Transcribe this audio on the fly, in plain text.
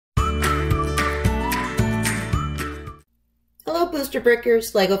Hello Booster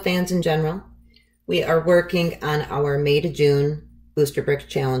Brickers, LEGO fans in general. We are working on our May to June Booster Brick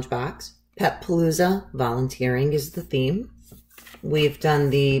Challenge box. Pet Palooza, volunteering is the theme. We've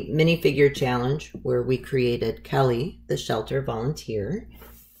done the minifigure challenge where we created Kelly, the shelter volunteer.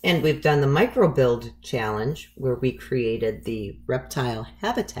 And we've done the micro build challenge where we created the reptile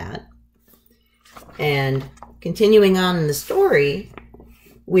habitat. And continuing on in the story,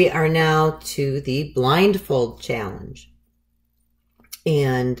 we are now to the Blindfold challenge.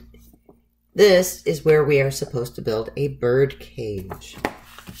 And this is where we are supposed to build a bird cage.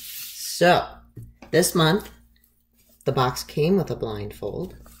 So this month, the box came with a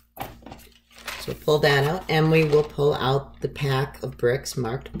blindfold. So pull that out and we will pull out the pack of bricks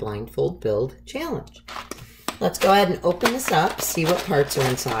marked Blindfold Build Challenge. Let's go ahead and open this up, see what parts are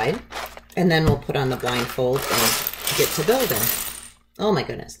inside, and then we'll put on the blindfold and get to building. Oh my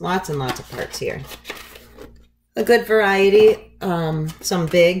goodness, lots and lots of parts here. A good variety, some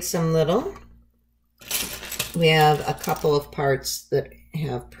big, some little. We have a couple of parts that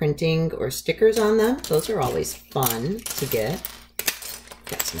have printing or stickers on them. Those are always fun to get.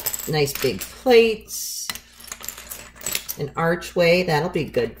 Got some nice big plates. An archway, that'll be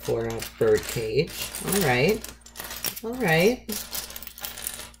good for a bird cage. All right, all right.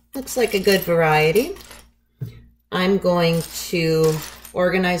 Looks like a good variety. I'm going to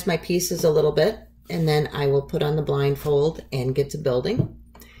organize my pieces a little bit, and then I will put on the blindfold and get to building.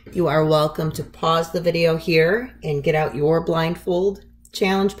 You are welcome to pause the video here and get out your blindfold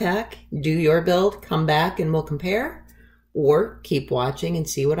challenge pack, do your build, come back and we'll compare, or keep watching and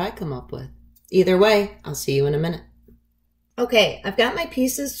see what I come up with. Either way, I'll see you in a minute. Okay, I've got my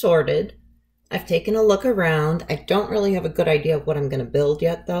pieces sorted. I've taken a look around. I don't really have a good idea of what I'm going to build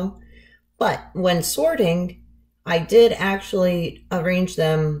yet though, but when sorting, I did actually arrange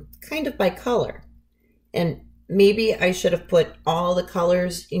them kind of by color. And maybe I should have put all the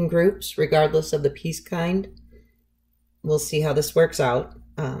colors in groups, regardless of the piece kind. We'll see how this works out.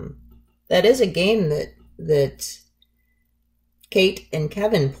 That is a game that Kate and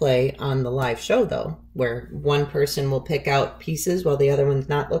Kevin play on the live show, though, where one person will pick out pieces while the other one's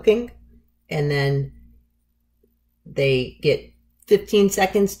not looking. And then they get 15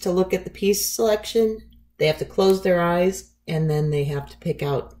 seconds to look at the piece selection. They have to close their eyes. And then they have to pick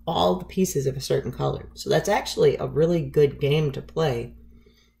out all the pieces of a certain color. So that's actually a really good game to play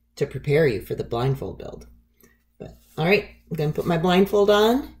to prepare you for the blindfold build. But all right, I'm going to put my blindfold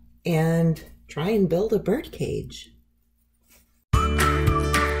on and try and build a bird cage.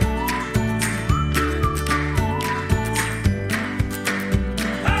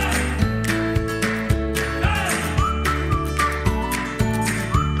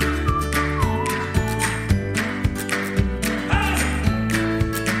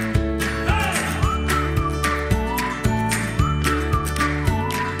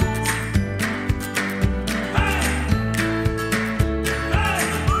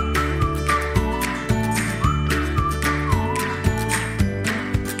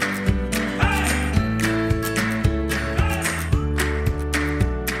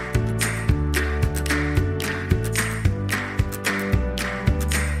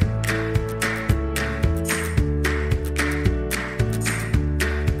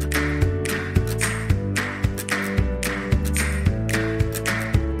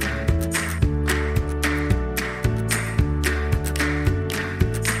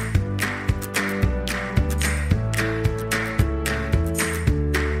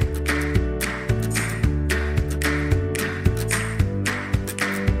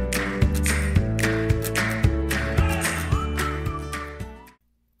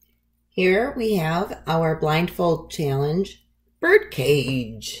 Here we have our blindfold challenge bird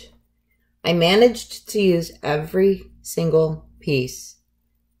cage. I managed to use every single piece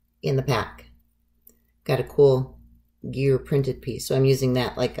in the pack. Got a cool gear printed piece, so I'm using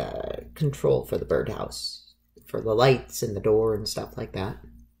that like a control for the birdhouse, for the lights and the door and stuff like that.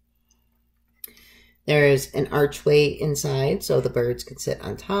 There's an archway inside, so the birds can sit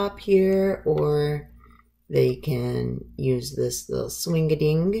on top here, or they can use this little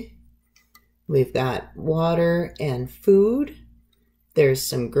swing-a-ding. We've got water and food. There's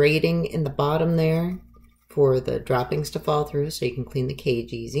some grating in the bottom there for the droppings to fall through so you can clean the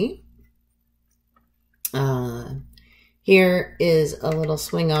cage easy. Here is a little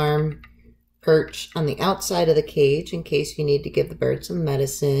swing arm perch on the outside of the cage in case you need to give the bird some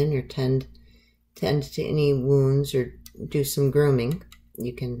medicine or tend to any wounds or do some grooming.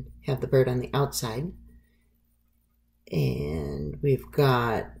 You can have the bird on the outside. And we've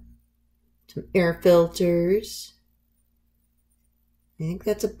got some air filters. I think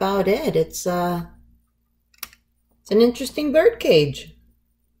that's about it. It's a an interesting bird cage,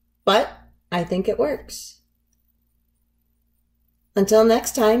 but I think it works. Until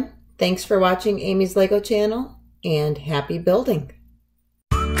next time, thanks for watching Amy's Lego channel, and happy building!